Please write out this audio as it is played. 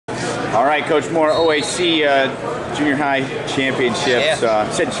All right, Coach Moore, OAC Junior High Championships. Yeah.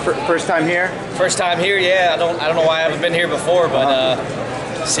 Said first time here? First time here, yeah. I don't know why I haven't been here before, but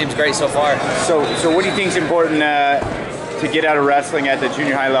seems great so far. So what do you think is important to get out of wrestling at the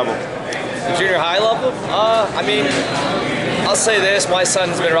junior high level? The junior high level? I mean, I'll say this, my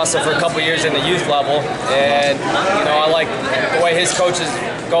son's been wrestling for a couple years in the youth level, and I like the way his coaches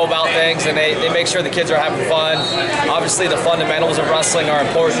go about things, and they make sure the kids are having fun. Obviously the fundamentals of wrestling are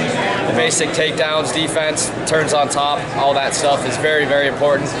important. The basic takedowns, defense, turns on top, all that stuff is very, very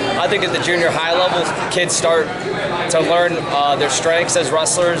important. I think at the junior high level, kids start to learn their strengths as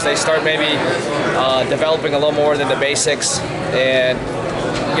wrestlers. They start maybe developing a little more than the basics, and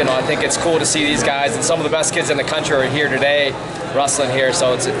I think it's cool to see these guys, and some of the best kids in the country are here today wrestling here,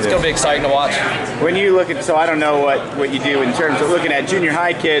 so it's going to be exciting to watch. When you look at, so I don't know what you do in terms of looking at junior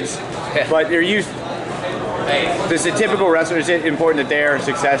high kids, but they're used, does the typical wrestler, is it important that they are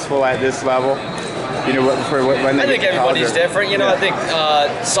successful at this level? When they I think everybody's different. I think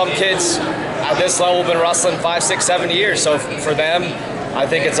some kids at this level have been wrestling 5, 6, 7 years, so for them, I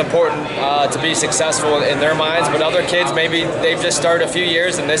think it's important to be successful in their minds, but other kids, maybe they've just started a few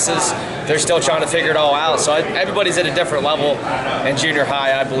years and they're still trying to figure it all out. So everybody's at a different level in junior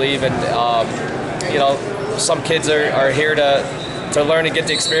high, I believe, and some kids are here to learn and get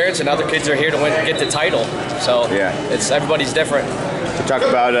the experience, and other kids are here to win and get the title. So everybody's different. To talk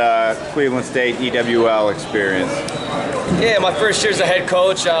about Cleveland State EWL experience. Yeah, my first year as a head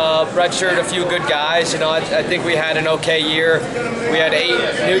coach, redshirted a few good guys. I think we had an okay year. We had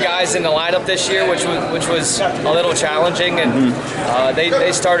 8 new guys in the lineup this year, which was a little challenging, and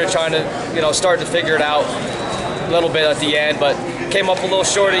they started trying to start to figure it out a little bit at the end, but came up a little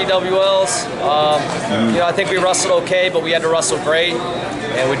short at EWLs. I think we wrestled okay, but we had to wrestle great,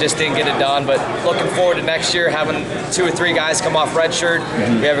 and we just didn't get it done. But looking forward to next year, having 2 or 3 guys come off redshirt.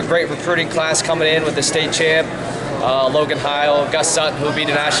 We have a great recruiting class coming in with the state champ. Logan Heil, Gus Sutton, who beat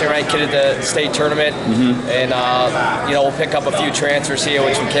a nationally ranked kid at the state tournament, and we'll pick up a few transfers here,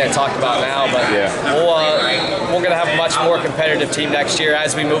 which we can't talk about now. But we're going to have a much more competitive team next year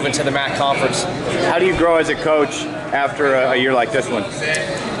as we move into the MAC conference. How do you grow as a coach after a year like this one?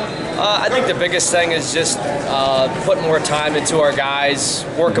 I think the biggest thing is just putting more time into our guys,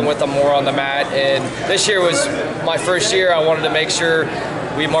 working with them more on the mat. And this year was my first year. I wanted to make sure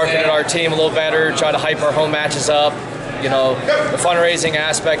we marketed our team a little better, try to hype our home matches up. The fundraising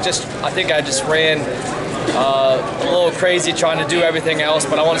aspect, I think I just ran a little crazy trying to do everything else,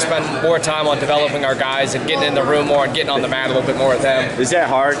 but I want to spend more time on developing our guys and getting in the room more and getting on the mat a little bit more with them. Is that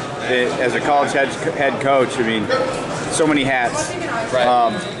hard as a college head coach? I mean, so many hats. Right.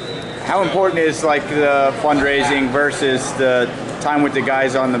 How important is like the fundraising versus the time with the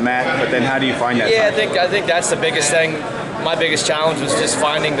guys on the mat? But then how do you find that? Yeah, I think that's the biggest thing. My biggest challenge was just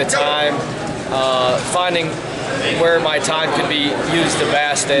finding the time, finding where my time could be used the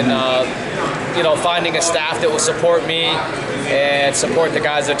best, and finding a staff that will support me and support the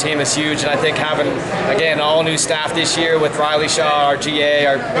guys on the team is huge. And I think having, again, all new staff this year with Riley Shaw, our GA,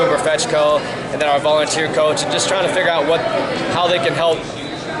 our Boomer Fetchko, and then our volunteer coach, and just trying to figure out how they can help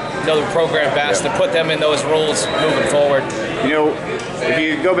the program best and put them in those roles moving forward. If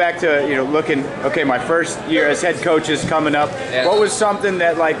you go back to looking, okay, my first year as head coach is coming up. Yeah. What was something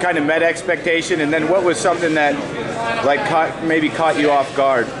that kind of met expectation, and then what was something that maybe caught you off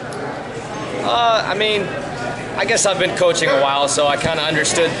guard? I mean, I guess I've been coaching a while, so I kind of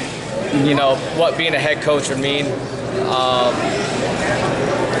understood, what being a head coach would mean.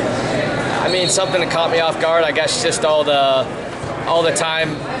 I mean, something that caught me off guard, I guess, just all the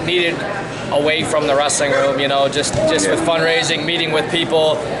time needed away from the wrestling room, just with fundraising, meeting with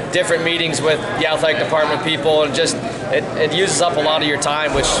people, different meetings with the athletic department people, and just it uses up a lot of your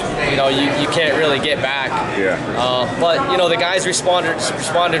time, which you can't really get back. Yeah. But the guys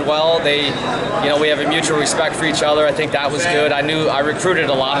responded well. We have a mutual respect for each other. I think that was good. I recruited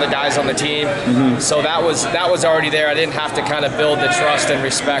a lot of the guys on the team, so that was already there. I didn't have to kind of build the trust and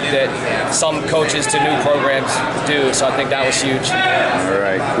respect that some coaches to new programs do. So I think that was huge. All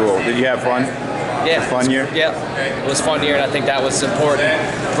right, cool. Did you have fun? Yeah. Fun year? Yeah, it was a fun year, and I think that was important.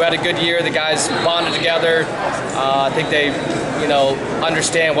 We had a good year. The guys bonded together. I think they,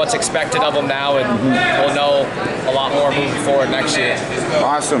 understand what's expected of them now, and we'll know a lot more moving forward next year.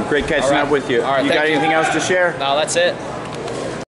 Awesome. Great catching up with you. All right, you got anything else to share? No, that's it.